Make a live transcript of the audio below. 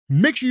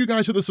Make sure you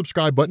guys hit the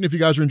subscribe button if you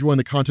guys are enjoying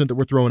the content that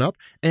we're throwing up.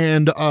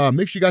 And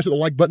make sure you guys hit the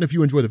like button if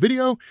you enjoy the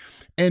video.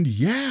 And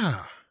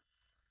yeah,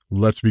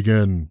 let's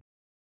begin.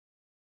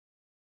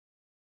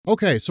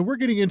 Okay, so we're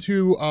getting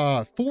into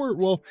Thor.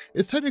 Well,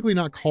 it's technically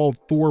not called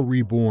Thor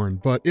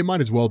Reborn, but it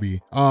might as well be.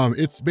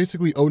 It's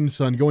basically Odin's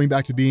son going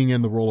back to being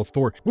in the role of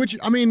Thor, which,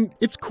 I mean,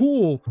 it's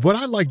cool, but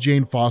I like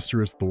Jane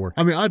Foster as Thor.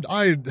 I mean,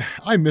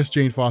 I miss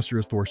Jane Foster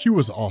as Thor. She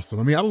was awesome.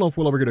 I mean, I don't know if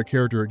we'll ever get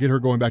her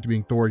going back to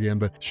being Thor again,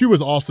 but she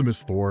was awesome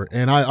as Thor,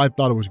 and I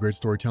thought it was great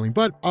storytelling.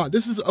 But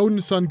this is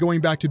Odin's son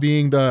going back to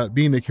being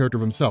the character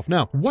of himself.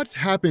 Now, what's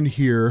happened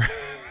here?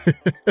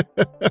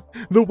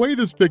 The way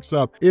this picks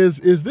up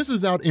is this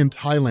is out in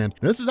Thailand. And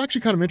this is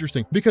actually kind of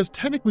interesting because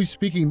technically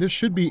speaking, this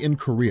should be in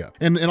Korea.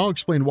 And I'll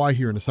explain why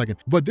here in a second.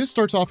 But this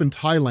starts off in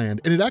Thailand,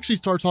 and it actually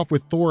starts off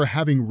with Thor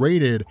having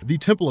raided the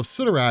Temple of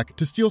Sidorak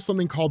to steal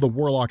something called the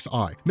Warlock's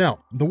Eye.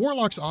 Now, the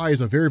Warlock's Eye is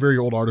a very, very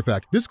old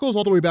artifact. This goes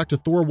all the way back to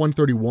Thor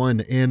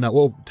 131. And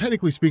well,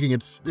 technically speaking,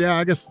 it's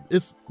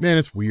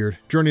weird.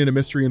 Journey into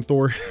Mystery in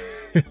Thor.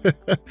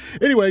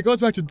 Anyway, it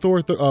goes back to Thor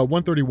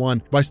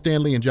 131 by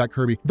Stan Lee and Jack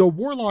Kirby. The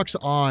Warlock's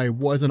Eye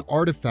was an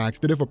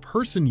artifact that if a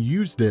person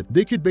used it,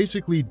 they could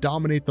basically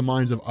dominate the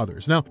minds of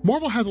others. Now,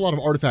 Marvel has a lot of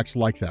artifacts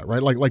like that,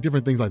 right? Like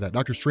different things like that.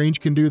 Doctor Strange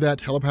can do that.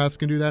 Telepaths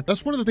can do that.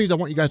 That's one of the things I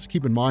want you guys to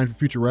keep in mind for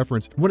future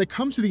reference. When it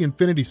comes to the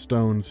Infinity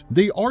Stones,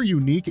 they are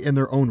unique in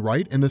their own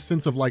right in the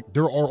sense of like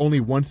there are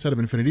only one set of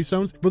Infinity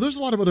Stones, but there's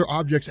a lot of other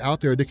objects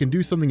out there that can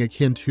do something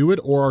akin to it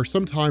or are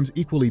sometimes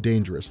equally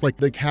dangerous, like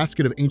the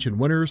Casket of Ancient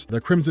Winters, the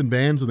Crimson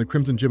Bands, and the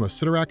Crimson Gem of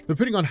Sidorak.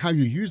 Depending on how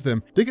you use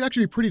them, they can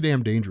actually be pretty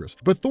damn dangerous.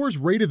 But Thor's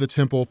raided the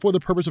temple for the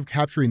purpose of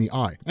capturing the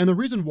eye. And the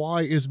reason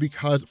why is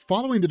because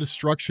following the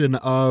destruction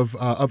of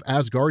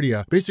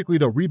Asgardia, basically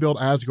the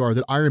rebuilt Asgard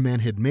that Iron Man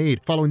had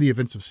made following the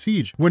events of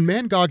Siege, when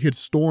Mangog had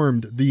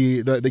stormed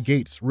the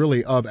gates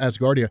really of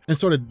Asgardia and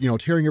started,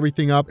 tearing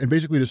everything up and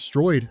basically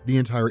destroyed the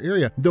entire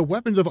area, the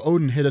weapons of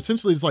Odin had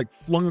essentially just like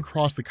flung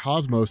across the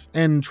cosmos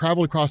and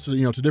traveled across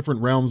to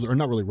different realms, or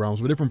not really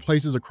realms, but different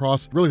places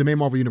across really the main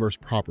Marvel universe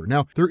proper.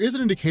 Now, there is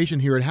an indication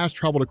here it has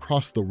traveled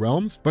across the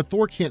realms, but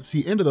Thor can't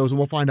see into those, and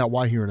we'll find out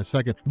why here in a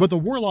second. But the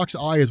Warlock's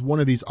Eye is one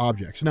of these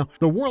objects. Now,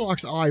 the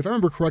Warlock's Eye, if I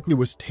remember correctly,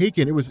 was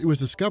taken, it was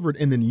discovered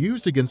and then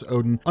used against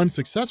Odin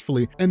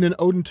unsuccessfully, and then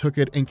Odin took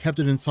it and kept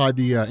it inside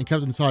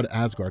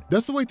Asgard.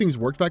 That's the way things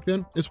worked back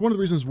then. It's one of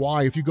the reasons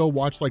why if you go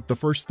watch like the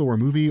first Thor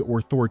movie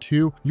or Thor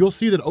 2, you'll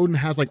see that Odin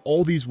has like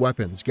all these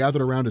weapons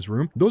gathered around his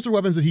room. Those are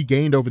weapons that he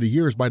gained over the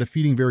years by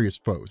defeating various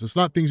foes. It's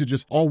not things that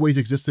just always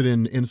existed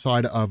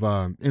inside of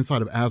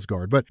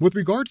Asgard. But with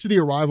regards to the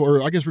arrival,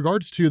 or I guess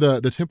regards to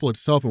the temple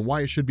itself and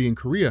why it should be in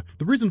Korea,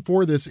 the reason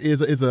for this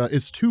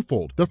is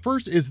twofold. The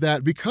first is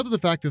that because of the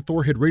fact that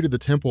Thor had raided the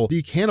temple,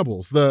 the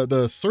cannibals,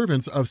 the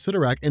servants of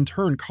Sidorak, in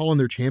turn call in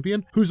their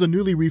champion, who's a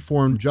newly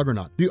reformed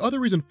Juggernaut. The other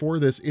reason for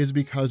this is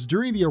because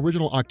during the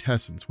original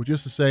Octessence, which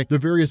is to say the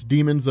various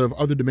demons of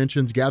other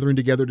dimensions gathering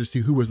together to see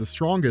who was the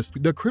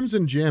strongest, the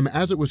Crimson Gem,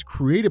 as it was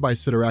created by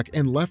Sidorak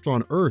and left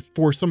on Earth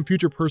for some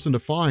future person to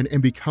find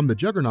and become the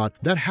Juggernaut,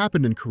 that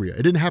happened in Korea.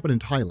 It didn't happen in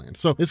Thailand.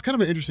 So it's kind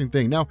of an interesting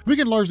thing. Now, we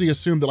can largely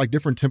assume that like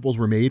different temples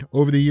were made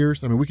over the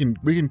years. I mean, we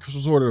can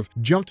sort of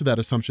jump to that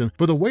assumption,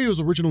 but the way it was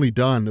originally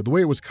done, the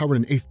way it was covered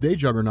in 8th Day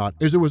Juggernaut,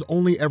 is there was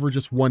only ever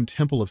just one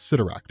temple of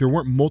Sidorak. There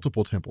weren't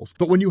multiple temples.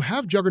 But when you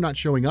have Juggernaut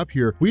showing up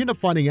here, we end up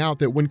finding out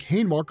that when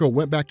Cain Marko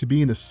went back to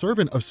being the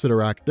servant of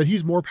Sidorak, that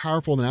he's more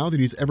powerful now than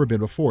he's ever been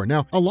before.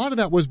 Now, a lot of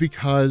that was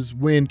because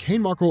when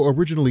Cain Marko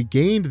originally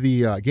gained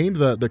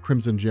the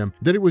Crimson Gem,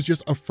 that it was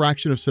just a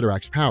fraction of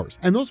Sidorak's powers.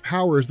 And those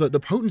powers, the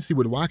potency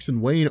would wax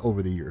and wane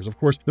over the years. Of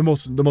course, the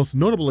most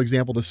notable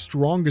example, the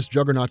strongest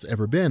Juggernaut's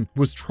ever been,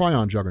 was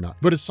Trion Juggernaut.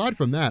 But aside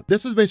from that,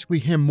 this is basically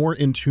him more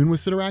in tune with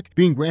Sidorak,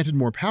 being granted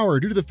more power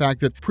due to the fact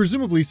that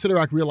presumably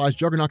Sidorak realized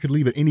Juggernaut could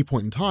leave at any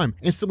point in time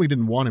and simply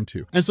didn't want him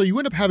to. And so you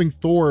end up having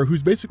Thor,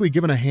 who's basically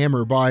given a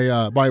hammer by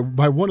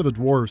one of the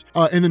dwarves,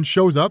 and then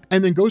shows up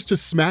and then goes to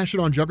smash it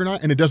on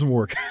Juggernaut, and it doesn't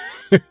work.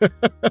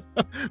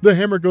 The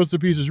hammer goes to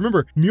pieces.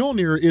 Remember,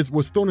 Mjolnir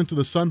was thrown into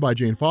the sun by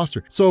Jane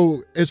Foster.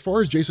 So as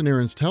far as Jason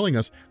Aaron's telling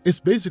us, it's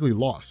basically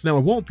lost. Now,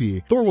 it won't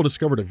be. Thor will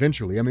discover it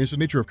eventually. I mean, it's the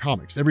nature of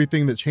comics.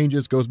 Everything that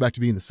changes goes back to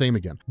being the same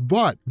again.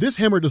 But this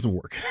hammer doesn't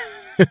work.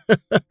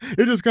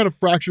 It just kind of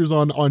fractures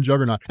on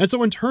Juggernaut. And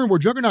so in turn, where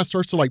Juggernaut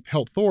starts to like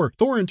pelt Thor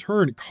in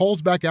turn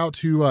calls back out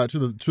to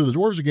the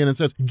dwarves again and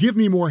says, give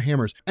me more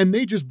hammers. And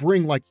they just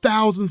bring like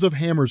thousands of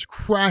hammers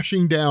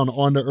crashing down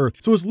onto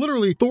Earth. So it's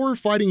literally Thor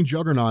fighting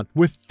Juggernaut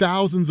with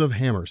thousands of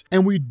hammers.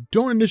 And we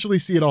don't initially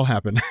see it all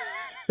happen.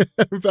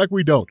 In fact,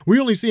 we don't. We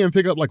only see him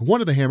pick up like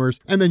one of the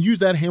hammers and then use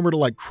that hammer to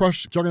like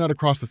crush Juggernaut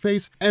across the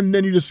face. And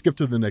then you just skip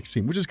to the next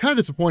scene, which is kind of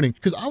disappointing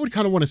because I would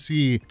kind of want to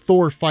see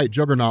Thor fight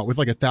Juggernaut with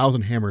like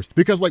 1,000 hammers.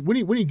 Because like when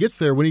he gets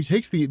there, when he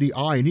takes the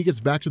eye and he gets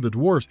back to the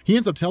dwarves, he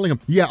ends up telling him,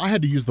 yeah, I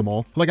had to use them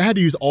all. Like I had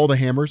to use all the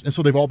hammers. And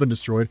so they've all been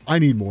destroyed. I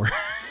need more.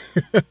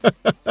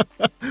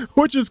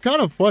 which is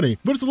kind of funny,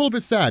 but it's a little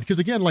bit sad because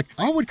again, like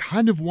I would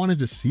kind of wanted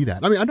to see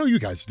that. I mean, I know you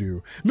guys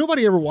do.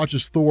 Nobody ever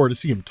watches Thor to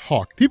see him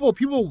talk. People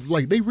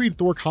like they read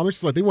Thor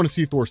comics, like they want to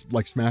see Thor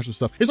like smash and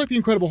stuff. It's like the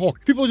Incredible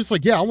Hulk. People are just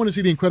like, yeah, I want to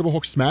see the Incredible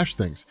Hulk smash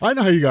things. I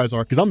know how you guys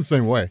are because I'm the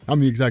same way. I'm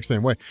the exact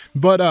same way.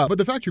 But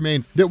the fact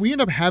remains that we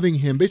end up having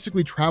him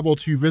basically travel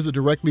to visit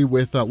directly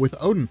with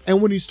Odin.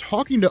 And when he's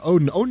talking to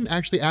Odin, Odin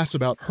actually asks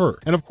about her.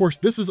 And of course,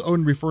 this is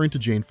Odin referring to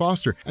Jane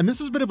Foster. And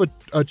this is a bit of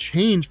a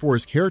change for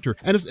his character.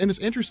 And it's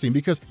interesting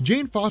because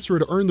Jane Foster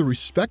had earned the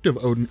respect of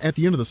Odin at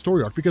the end of the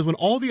story arc, because when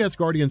all the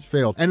Asgardians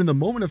failed, and in the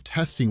moment of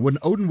testing, when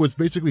Odin was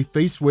basically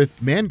faced with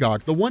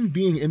Mangog, the one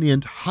being in the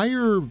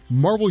entire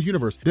Marvel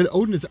universe that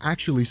Odin is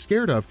actually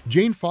scared of,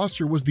 Jane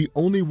Foster was the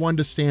only one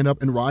to stand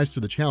up and rise to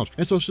the challenge.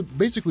 And so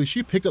basically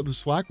she picked up the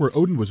slack where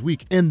Odin was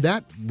weak, and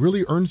that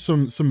really earned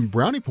some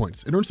brownie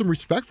points. It earned some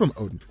respect from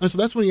Odin. And so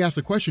that's when he asked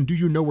the question, do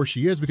you know where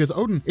she is? Because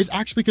Odin is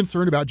actually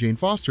concerned about Jane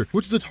Foster,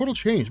 which is a total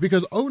change,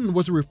 because Odin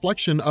was a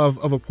reflection of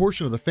a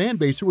portion of the fan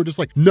base who were just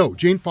like, no,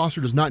 Jane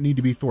Foster does not need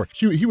to be Thor.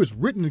 He was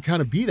written to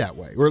kind of be that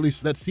way, or at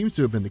least that seems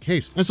to have been the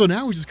case. And so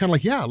now he's just kind of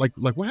like, yeah,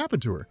 like what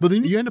happened to her? But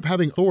then you end up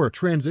having Thor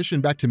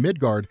transition back to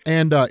Midgard,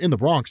 and in the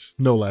Bronx,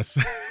 no less,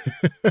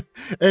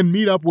 and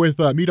meet up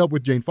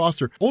with Jane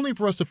Foster, only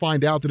for us to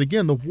find out that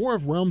again, the War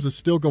of Realms is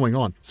still going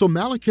on. So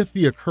Malekith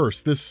the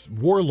Accursed, this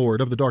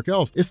warlord of the Dark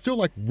Elves, is still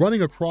like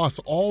running across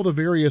all the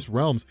various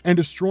realms and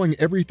destroying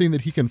everything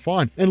that he can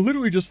find, and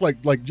literally just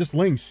just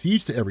laying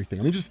siege to everything.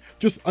 I mean,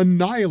 just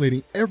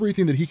annihilating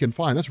everything that he can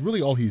find. That's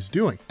really all he's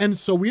doing. And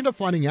so we end up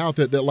finding out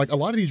that like a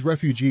lot of these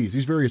refugees,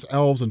 these various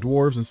elves and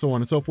dwarves and so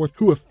on and so forth,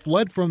 who have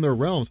fled from their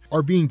realms,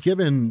 are being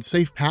given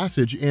safe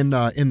passage in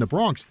the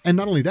Bronx. And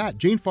not only that,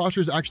 Jane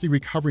Foster is actually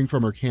recovering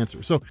from her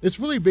cancer. So it's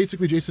really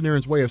basically Jason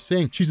Aaron's way of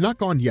saying she's not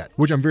gone yet,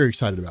 which I'm very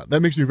excited about.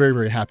 That makes me very,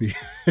 very happy.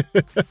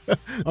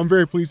 I'm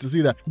very pleased to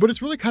see that. But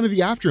it's really kind of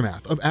the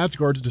aftermath of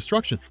Asgard's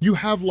destruction. You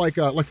have like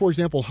for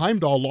example,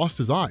 Heimdall lost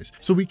his eyes,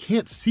 so we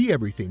can't see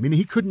everything, meaning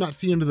he could not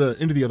see into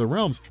the other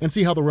realms and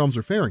see how the realms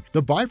are faring.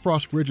 The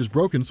Bifrost Bridge is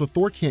broken, so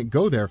Thor can't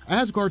go there.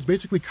 Asgard's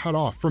basically cut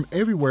off from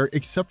everywhere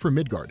except for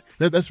Midgard.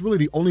 That's really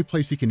the only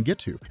place he can get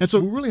to. And so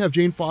we really have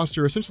Jane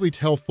Foster essentially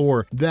tell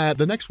Thor that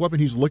the next weapon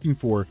he's looking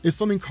for is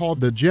something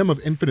called the Gem of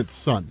Infinite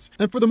Suns.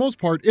 And for the most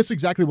part, it's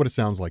exactly what it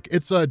sounds like.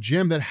 It's a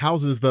gem that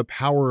houses the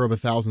power of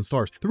 1,000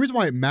 stars. The reason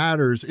why it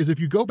matters is if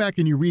you go back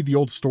and you read the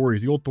old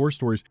stories, the old Thor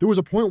stories, there was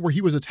a point where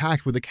he was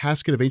attacked with the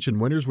Casket of Ancient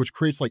Winters, which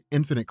creates like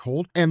infinite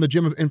cold, and the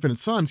Gem of Infinite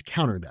Suns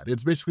countered that.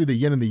 It's basically the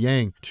yin and the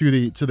yang to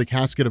the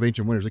Casket of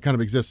Ancient Winters. It kind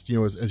of exists,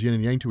 as yin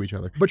and yang to each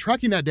other. But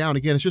tracking that down,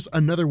 again, it's just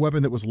another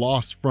weapon that was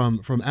lost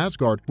from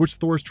Asgard, which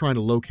Thor's trying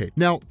to locate.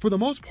 Now, for the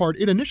most part,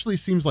 it initially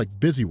seems like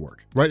busy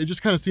work, right? It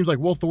just kind of seems like,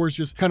 well, Thor's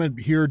just kind of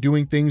here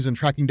doing things and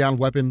tracking down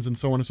weapons and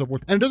so on and so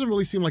forth. And it doesn't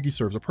really seem like he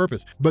serves a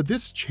purpose. But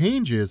this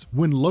changes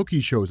when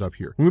Loki shows up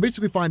here. When we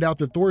basically find out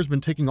that Thor has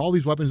been taking all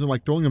these weapons and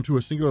like throwing them to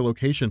a singular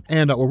location,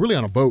 and well, really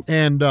on a boat,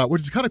 and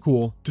which is kind of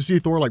cool to see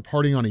Thor like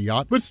partying on a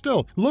yacht. But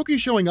still, Loki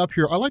showing up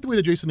here, I like the way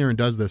that Jason Aaron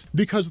does this,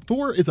 because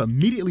Thor is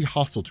immediately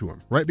hostile to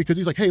him, right? Because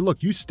he's like, hey,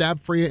 look, you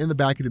stabbed Freya in the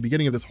back at the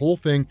beginning of this whole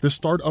thing, the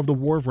start of the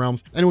War of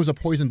Realms, and it was a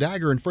poison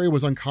dagger, and Freya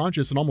was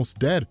unconscious and almost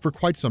dead for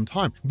quite some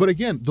time. But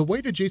again, the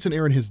way that Jason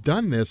Aaron has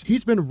done this,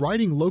 he's been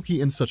writing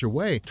Loki in such a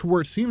way to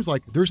where it seems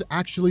like there's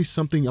actually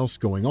something else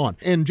going on.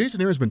 And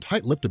Jason Aaron's been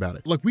tight-lipped about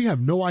it. Like, we have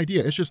no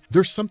idea. It's just,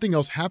 there's something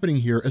else happening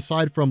here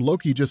aside from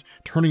Loki just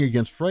turning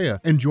against Freya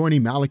and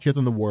joining Malekith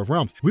in the War of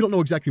Realms. We don't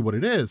know exactly what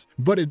it is,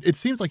 but it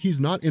seems like he's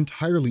not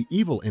entirely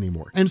evil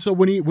anymore. And so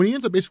when he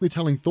ends up basically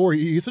telling Thor,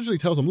 he essentially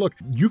tells him, look,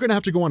 you're gonna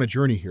have to go on a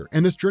journey here.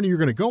 And this journey you're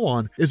gonna go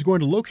on is going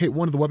to locate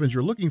one of the weapons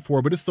you're looking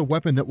for, but it's the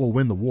weapon that will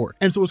win the war.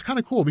 And so it's kind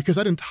of cool because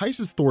that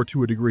entices Thor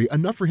to a degree,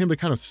 enough for him to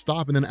kind of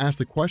stop and then ask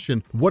the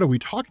question, what are we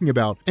talking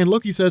about? And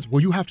Loki says,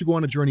 well, you have to go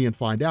on a journey and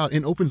find out,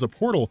 and opens a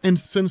portal and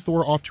sends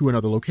Thor off to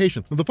another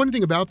location. Now, the funny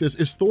thing about this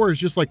is Thor is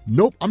just like,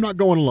 nope, I'm not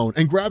going alone,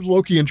 and grabs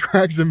Loki and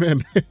drags him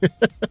in.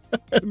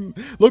 And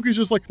Loki's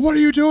just like, what are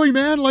you doing,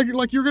 man?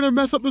 Like you're gonna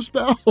mess up the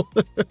spell.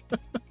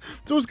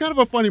 So it's kind of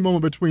a funny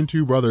moment between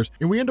two brothers,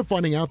 and we end up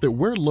finding out that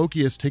where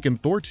Loki has taken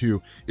Thor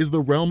to is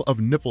the realm of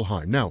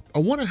Niflheim. Now, I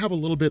want to have a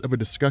little bit of a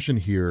discussion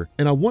here,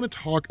 and I want to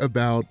talk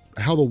about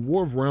how the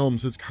War of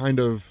Realms is kind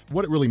of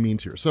what it really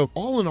means here. So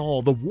all in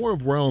all, the War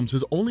of Realms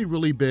has only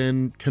really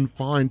been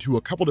confined to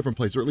a couple different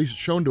places, or at least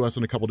shown to us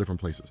in a couple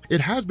different places.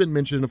 It has been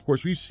mentioned, of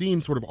course, we've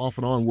seen sort of off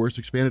and on where it's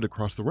expanded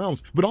across the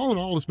realms, but all in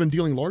all, it's been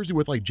dealing largely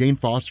with like Jane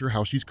Foster,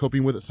 how she's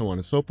coping with it, so on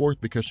and so forth,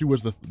 because she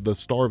was the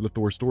star of the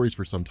Thor stories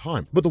for some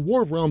time. But the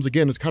War of Realms,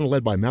 again, is kind of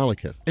led by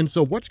Malekith. And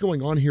so what's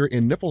going on here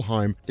in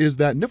Niflheim is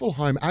that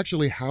Niflheim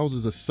actually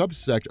houses a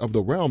subsect of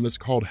the realm that's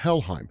called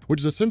Helheim, which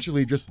is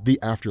essentially just the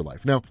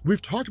afterlife. Now,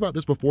 we've talked about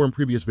this before in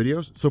previous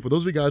videos, so for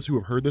those of you guys who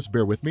have heard this,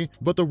 bear with me,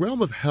 but the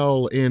realm of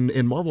hell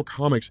in Marvel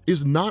Comics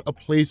is not a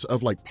place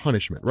of like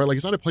punishment, right? Like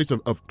it's not a place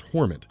of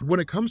torment. When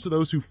it comes to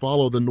those who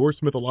follow the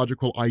Norse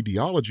mythological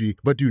ideology,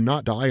 but do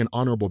not die in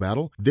honorable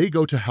battle, they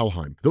go to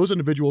Helheim. Those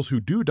individuals who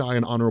do die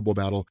in honorable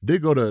battle, they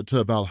go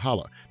to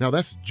Valhalla. Now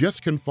that's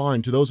just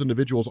confined to those individuals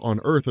individuals on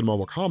Earth in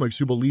Marvel Comics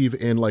who believe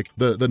in like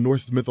the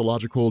Norse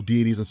mythological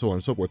deities and so on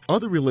and so forth.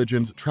 Other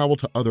religions travel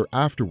to other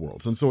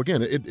afterworlds. And so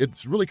again,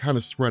 it's really kind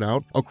of spread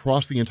out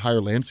across the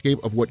entire landscape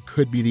of what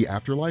could be the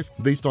afterlife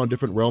based on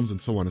different realms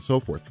and so on and so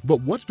forth.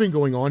 But what's been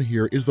going on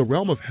here is the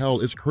realm of Hell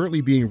is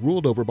currently being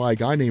ruled over by a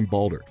guy named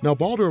Baldur. Now,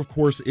 Baldur, of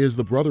course, is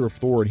the brother of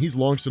Thor, and he's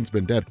long since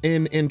been dead.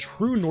 In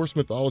true Norse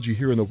mythology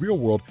here in the real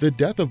world, the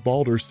death of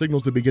Baldur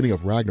signals the beginning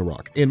of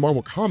Ragnarok. In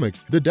Marvel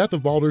Comics, the death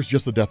of Baldur is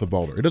just the death of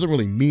Baldur. It doesn't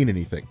really mean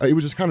anything. It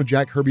was just kind of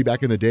Jack Kirby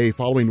back in the day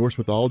following Norse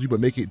mythology,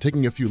 but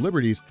taking a few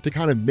liberties to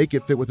kind of make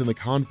it fit within the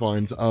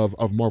confines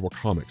of Marvel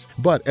Comics.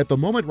 But at the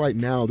moment right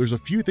now, there's a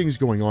few things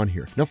going on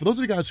here. Now, for those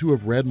of you guys who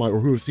have read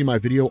who have seen my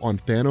video on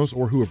Thanos,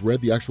 or who have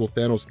read the actual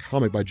Thanos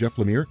comic by Jeff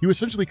Lemire, you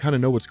essentially kind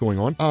of know what's going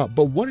on.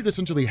 But what had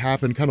essentially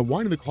happened, kind of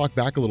winding the clock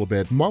back a little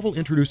bit, Marvel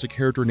introduced a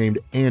character named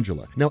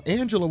Angela. Now,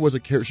 Angela was a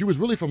character, she was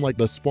really from like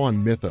the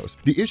Spawn mythos.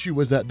 The issue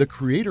was that the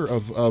creator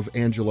of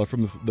Angela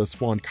from the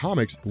Spawn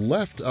comics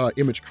left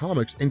Image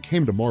Comics and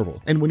came to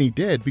Marvel. And when he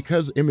did,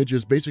 because Image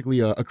is basically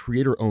a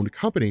creator-owned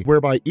company,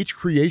 whereby each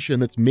creation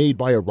that's made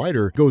by a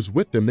writer goes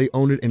with them, they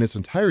own it in its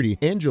entirety,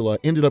 Angela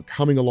ended up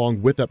coming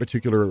along with that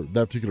particular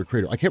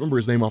creator. I can't remember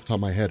his name off the top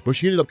of my head, but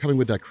she ended up coming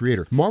with that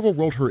creator. Marvel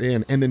wrote her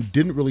in and then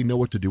didn't really know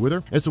what to do with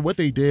her. And so what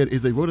they did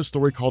is they wrote a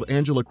story called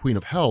Angela, Queen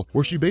of Hell,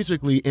 where she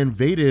basically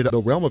invaded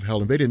the realm of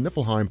Hell, invaded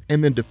Niflheim,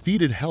 and then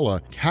defeated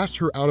Hela, cast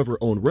her out of her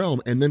own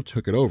realm, and then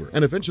took it over.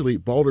 And eventually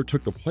Baldur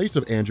took the place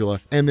of Angela,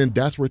 and then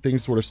that's where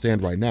things sort of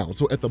stand right now.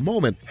 So at the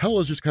moment,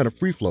 Hela's just kind of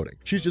free-floating.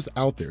 She's just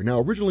out there. Now,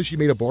 originally she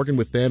made a bargain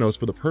with Thanos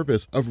for the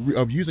purpose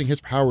of using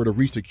his power to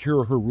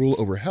resecure her rule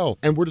over Hell,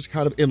 and we're just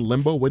kind of in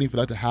limbo waiting for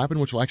that to happen,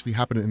 which will actually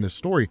happen in this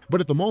story.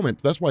 But at the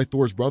moment, that's why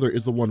Thor's brother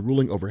is the one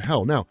ruling over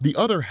Hell. Now, the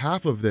other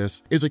half of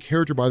this is a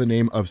character by the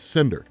name of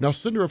Cinder. Now,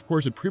 Cinder, of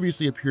course, had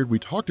previously appeared. We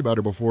talked about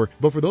her before,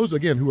 but for those,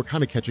 again, who are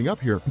kind of catching up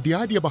here, the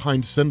idea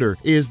behind Cinder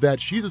is that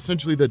she's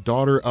essentially the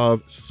daughter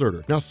of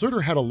Surtur. Now,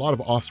 Surtur had a lot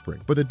of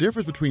offspring, but the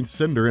difference between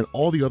Cinder and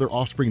all the other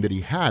offspring that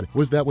he had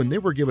was that when they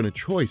were given a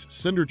choice,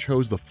 Cinder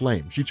chose the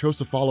flame. She chose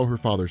to follow her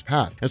father's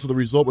path. And so the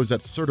result was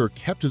that Surtur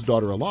kept his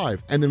daughter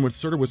alive, and then when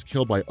Surtur was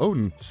killed by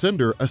Odin,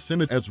 Cinder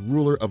ascended as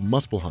ruler of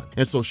Muspelheim.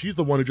 And so she's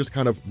the one who just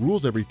kind of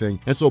rules everything.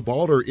 And so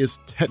Baldur is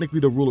technically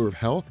the ruler of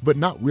Hell, but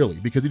not really,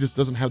 because he just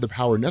doesn't have the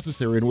power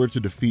necessary in order to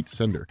defeat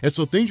Cinder. And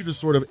so things are just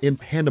sort of in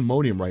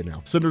pandemonium right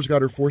now. Cinder's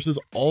got her forces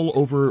all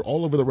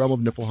over the realm of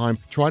Niflheim,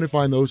 trying to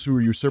find those who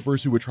are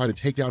usurpers who would try to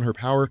take down her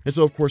power. And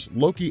so, of course,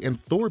 Loki and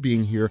Thor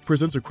being here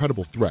presents a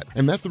credible threat.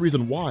 And that's the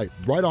reason why,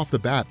 right off the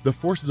bat, the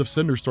forces of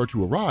Cinder start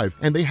to arrive,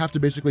 and they have to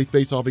basically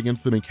face off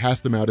against them and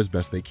cast them out as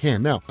best they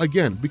can. Now,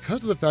 again,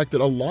 because of the fact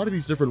that a lot of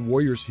these different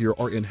warriors here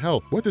are in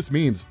Hell, what this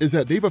means is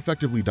that they've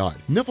effectively died.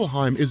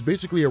 Niflheim is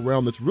basically a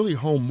realm that's really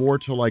home more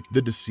to like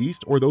the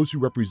deceased or those who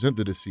represent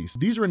the deceased.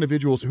 These are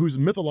individuals whose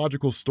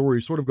mythological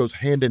story sort of goes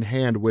hand in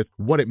hand with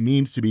what it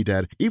means to be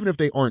dead, even if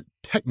they aren't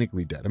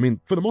technically dead. I mean,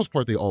 for the most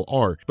part, they all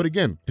are. But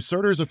again,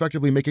 Surtur is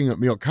effectively making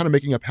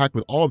a pact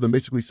with all of them,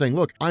 basically saying,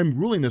 look, I'm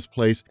ruling this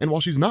place. And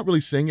while she's not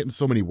really saying it in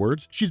so many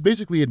words, she's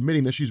basically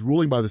admitting that she's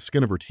ruling by the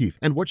skin of her teeth.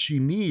 And what she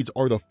needs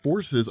are the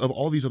forces of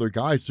all these other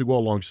guys to go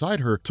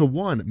alongside her to,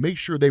 one, make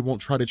sure they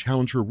won't try to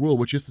challenge her rule,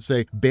 which is to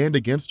say, band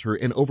against her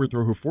and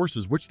overthrow her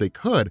forces, which they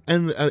could.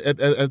 And at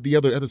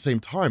the same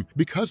time,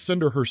 because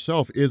Cinder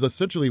herself is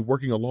essentially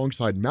working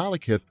alongside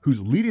Malekith,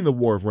 who's leading the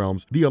War of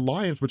Realms, the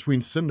alliance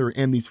between Cinder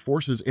and these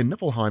forces in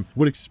Niflheim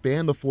would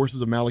expand the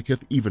forces of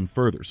Malekith even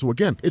further. So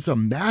again, it's a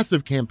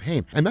massive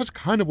campaign, and that's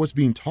kind of what's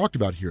being talked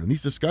about here in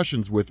these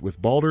discussions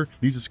with Baldur,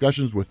 these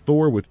discussions with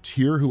Thor, with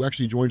Tyr, who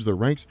actually joins their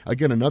ranks.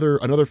 Again,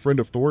 another friend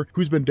of Thor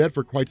who's been dead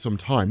for quite some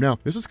time. Now,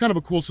 this is kind of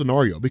a cool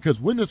scenario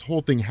because when this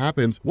whole thing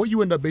happens, what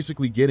you end up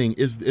basically getting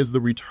is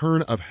the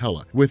return of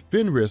Hela with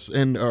Fenris,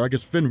 or I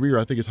guess Fenrir,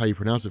 I think is how you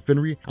pronounce it,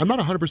 Fenrir. I'm not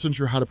 100%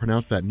 sure how to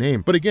pronounce that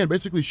name, but again,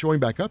 basically showing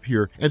back up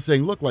here and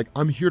saying, look, like,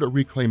 I'm here to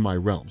reclaim my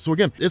realm. So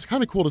again, it's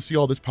kind of cool to see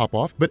all this pop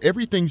off, but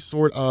everything's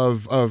sort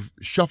of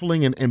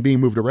shuffling and being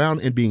moved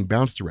around and being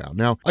bounced around.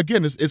 Now,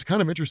 again, it's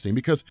kind of interesting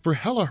because for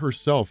Hela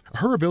herself,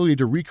 her ability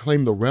to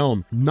reclaim the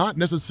realm, not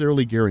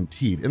necessarily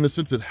guaranteed in the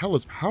sense that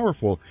Hela's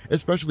powerful,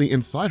 especially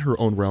inside her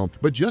own realm,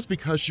 but just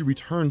because she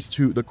returns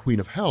to the Queen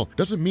of Hell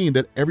doesn't mean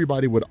that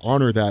everybody would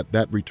honor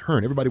that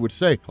return. Everybody would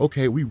say,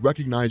 okay, we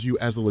recognize you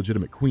as a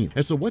legitimate queen.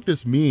 And so what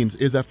this means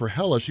is that for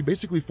Hela, she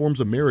basically forms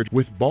a marriage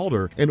with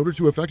Baldur in order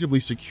to effectively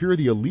secure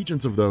the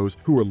allegiance of those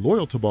who are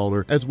loyal to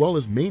Baldur, as well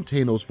as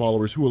maintain those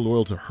followers who are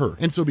loyal to her.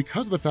 And so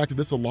because of the fact that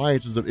this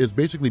alliance is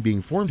basically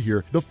being formed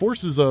here, the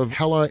forces of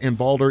Hela and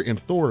Baldur and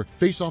Thor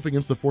face off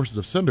against the forces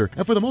of Cinder,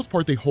 and for the most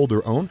part, they hold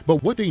their own.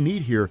 But what they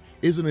need here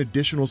is an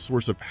additional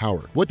source of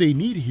power. What they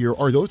need here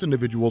are those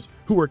individuals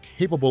who are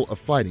capable of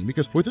fighting,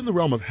 because within the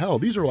realm of Hell,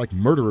 these are like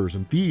murderers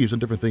and thieves and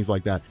different things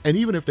like that. And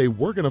even if they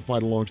were going to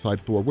fight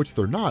alongside Thor, which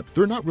they're not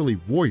really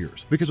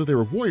warriors, because if they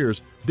were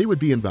warriors, they would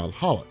be in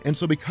Valhalla. And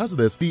so because of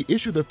this, the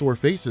issue that Thor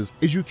faces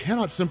is you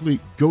cannot simply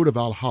go to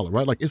Valhalla,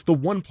 right? Like, it's the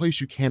one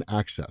place you can't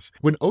access.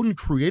 When Odin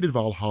created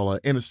Valhalla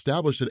and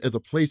established it as a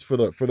place for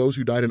those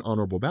who died in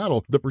honorable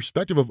battle, the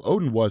perspective of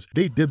Odin was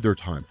they did their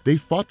time. They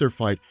fought their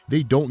fight.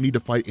 They don't need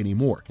to fight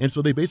anymore. And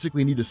so they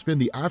basically need to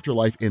spend the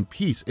afterlife in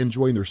peace,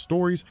 enjoying their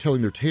stories,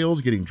 telling their tales,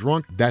 getting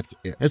drunk. That's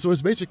it. And so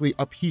it's basically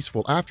a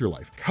peaceful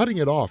afterlife. Cutting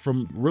it off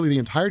from really the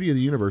entirety of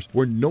the universe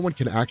where no one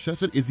can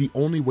access it is the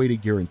only way to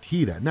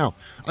guarantee that. Now,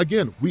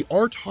 again, we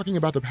are talking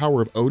about the power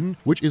of Odin,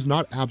 which is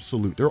not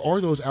absolute. There are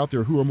those out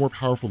there who are more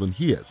powerful than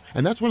he is.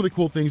 And that's one of the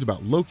cool things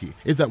about Loki,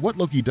 is that what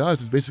Loki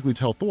does is basically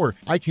tell Thor,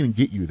 I can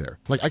get you there.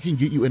 Like, I can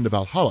get you into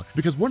Valhalla.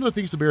 Because one of the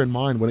things to bear in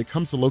mind when it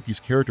comes to Loki's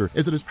character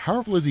is that as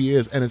powerful as he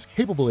is and as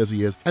capable as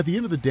he is, at the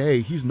end of the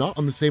day, he's not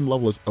on the same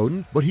level as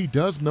Odin, but he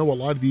does know a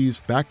lot of these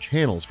back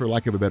channels, for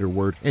lack of a better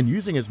word, and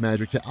using his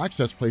magic to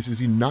access places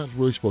he's not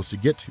really supposed to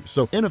get to.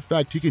 So in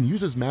effect, he can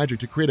use his magic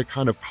to create a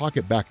kind of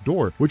pocket back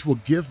door, which will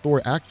give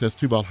Thor access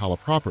to Valhalla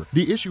proper.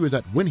 The issue is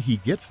that when he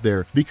gets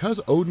there, because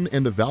Odin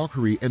and the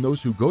Valkyrie and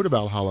those who go to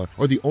Valhalla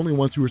are the only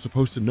ones who are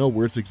supposed to know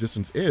where its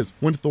existence is,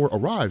 when Thor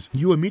arrives,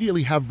 you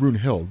immediately have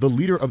Brunhild, the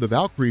leader of the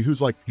Valkyrie,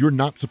 who's like, you're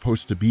not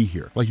supposed to be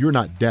here. Like, you're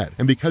not dead.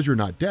 And because you're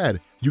not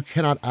dead, you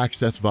cannot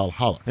access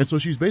Valhalla. And so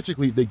she's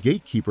basically the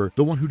gatekeeper,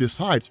 the one who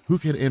decides who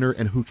can enter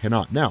and who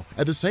cannot. Now,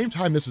 at the same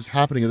time this is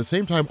happening, at the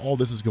same time all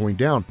this is going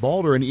down,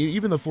 Baldur and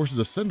even the forces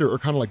of Cinder are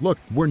kind of like, look,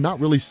 we're not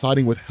really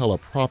siding with Hela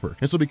proper.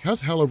 And so because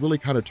Hela really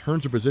kind of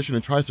turns her position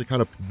and tries to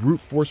kind of brute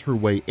force her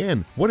way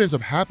in, what ends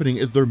up happening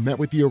is they're met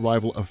with the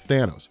arrival of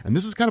Thanos. And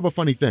this is kind of a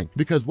funny thing,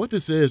 because what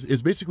this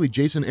is basically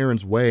Jason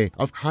Aaron's way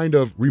of kind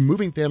of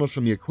removing Thanos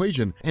from the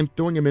equation and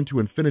throwing him into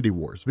Infinity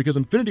Wars, because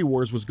Infinity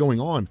Wars was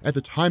going on at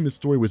the time the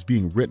story was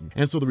being written.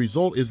 And so the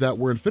result is that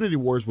where Infinity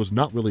Wars was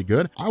not really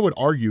good, I would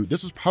argue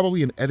this was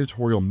probably an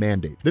editorial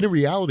mandate. Then in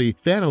reality,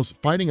 Thanos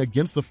fighting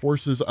against the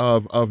forces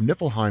of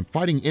Niflheim,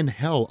 fighting in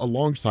Hell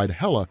alongside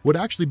Hela, would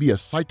actually be a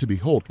sight to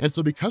behold. And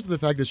so because of the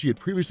fact that she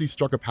had previously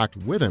struck a pact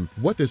with him,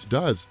 what this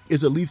does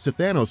is it leads to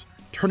Thanos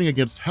turning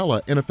against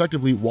Hela and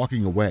effectively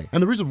walking away.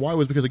 And the reason why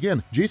was because,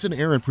 again, Jason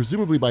Aaron,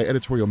 presumably by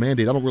editorial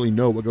mandate, I don't really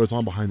know what goes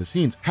on behind the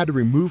scenes, had to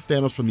remove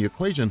Thanos from the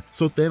equation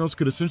so Thanos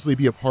could essentially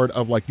be a part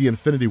of like the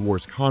Infinity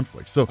Wars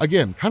conflict. So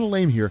again, kind of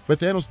lame here, but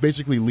Thanos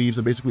basically leaves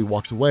and basically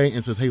walks away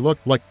and says, hey, look,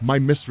 like, my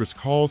mistress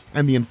calls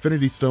and the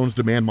Infinity Stones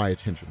demand my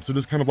attention. So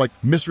just kind of like,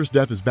 Mistress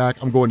Death is back.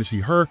 I'm going to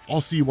see her.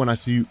 I'll see you when I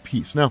see you.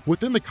 Peace. Now,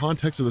 within the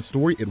context of the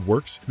story, it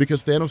works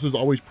because Thanos has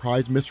always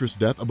prized Mistress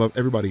Death above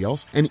everybody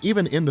else. And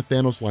even in the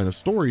Thanos line of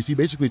stories, he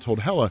basically told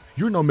Hela,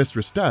 you're no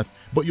Mistress Death,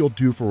 but you'll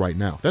do for right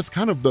now. That's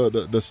kind of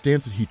the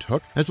stance that he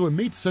took. And so it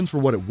made sense for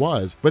what it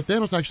was, but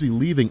Thanos actually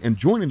leaving and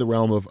joining the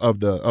realm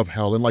of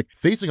Hell and like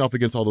facing off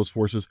against all those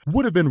forces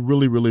would have been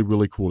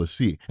really cool to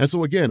see. And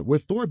so again,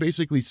 with Thor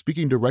basically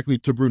speaking directly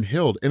to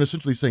Brunhild and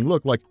essentially saying,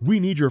 look, like,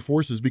 we need your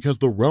forces because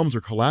the realms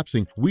are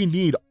collapsing. We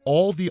need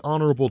all the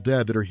honorable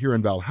dead that are here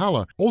in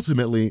Valhalla.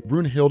 Ultimately,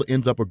 Brunhild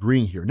ends up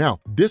agreeing here. Now,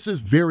 this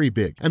is very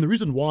big. And the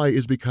reason why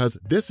is because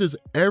this is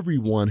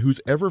everyone who's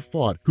ever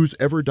fought, who's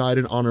ever died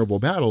in honorable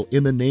battle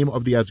in the name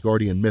of the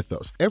Asgardian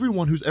mythos.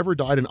 Everyone who's ever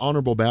died in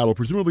honorable battle,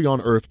 presumably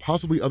on Earth,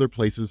 possibly other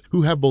places,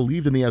 who have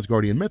believed in the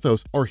Asgardian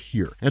mythos are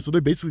here. And so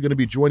they're basically going to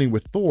be joining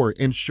with Thor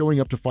and showing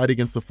up to fight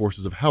against the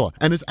forces of Hela.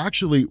 And it's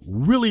actually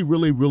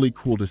really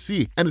cool to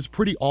see. And it's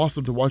pretty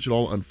awesome to watch it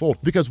all unfold,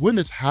 because when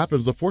this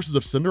happens, the forces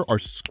of Cinder are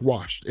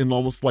squashed in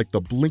almost like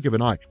the blink of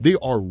an eye. They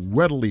are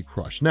readily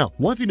crushed. Now,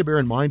 one thing to bear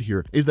in mind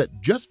here is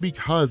that just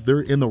because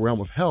they're in the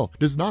realm of Hell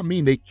does not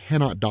mean they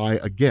cannot die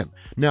again.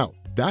 Now,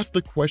 that's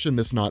the question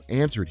that's not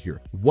answered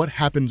here. What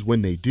happens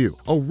when they do?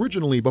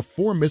 Originally,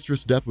 before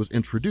Mistress Death was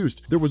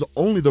introduced, there was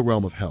only the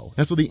realm of Hell.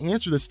 And so the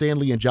answer that Stan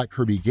Lee and Jack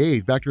Kirby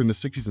gave back during the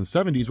 60s and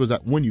 70s was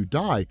that when you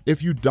die,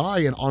 if you die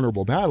in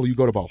honorable battle, you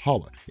go to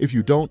Valhalla. If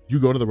you don't, you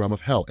go to the realm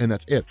of Hell, and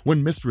that's it.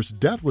 When Mistress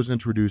Death was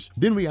introduced,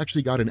 then we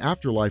actually got an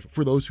afterlife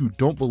for those who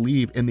don't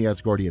believe in the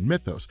Asgardian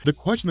mythos. The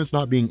question that's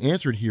not being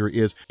answered here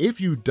is,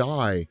 if you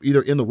die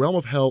either in the realm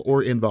of Hell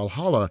or in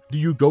Valhalla, do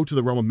you go to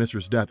the realm of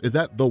Mistress Death? Is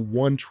that the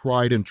one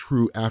tried and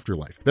true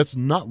afterlife? That's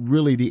not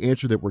really the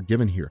answer that we're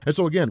given here. And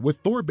so again, with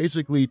Thor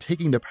basically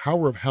taking the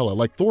power of Hela,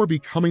 like Thor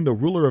becoming the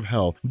ruler of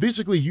Hell,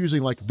 basically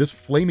using like this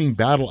flaming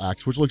battle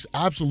axe, which looks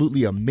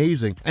absolutely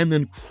amazing, and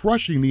then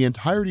crushing the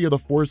entirety of the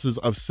forces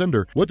of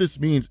Cinder, what this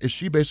means is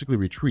she basically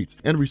retreats.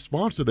 In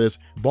response to this,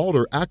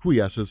 Baldur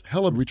acquiesces,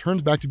 Hela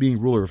returns back to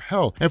being ruler of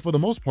Hell, and for the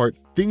most part,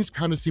 things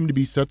kind of seem to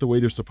be set the way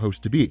they're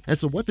supposed to be. And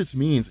so what this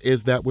means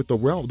is that with the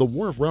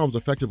War of Realms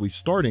effectively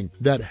starting,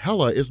 that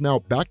Hela is now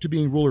back to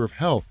being ruler of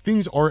Hell.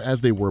 Things are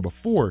as they were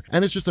before,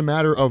 and it's just a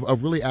matter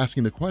of really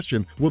asking the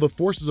question, will the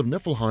forces of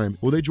Niflheim,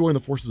 will they join the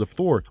forces of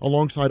Thor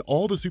alongside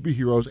all the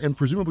superheroes and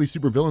presumably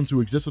supervillains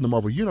who exist in the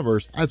Marvel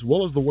Universe, as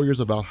well as the warriors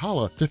of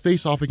Valhalla, to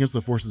face off against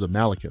the forces of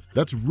Malekith?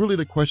 That's really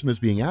the question that's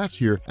being asked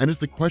here, and it's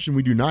the question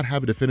we do not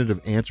have a definitive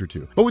answer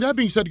to. But with that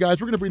being said, guys,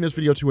 we're going to bring this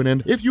video to an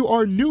end. If you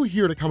are new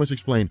here to Comics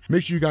Explained,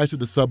 make sure you guys hit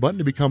the sub button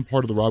to become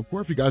part of the Rob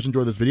Corps. If you guys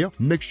enjoyed this video,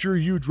 make sure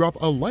you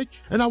drop a like,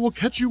 and I will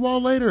catch you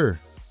all later.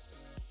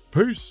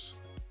 Peace.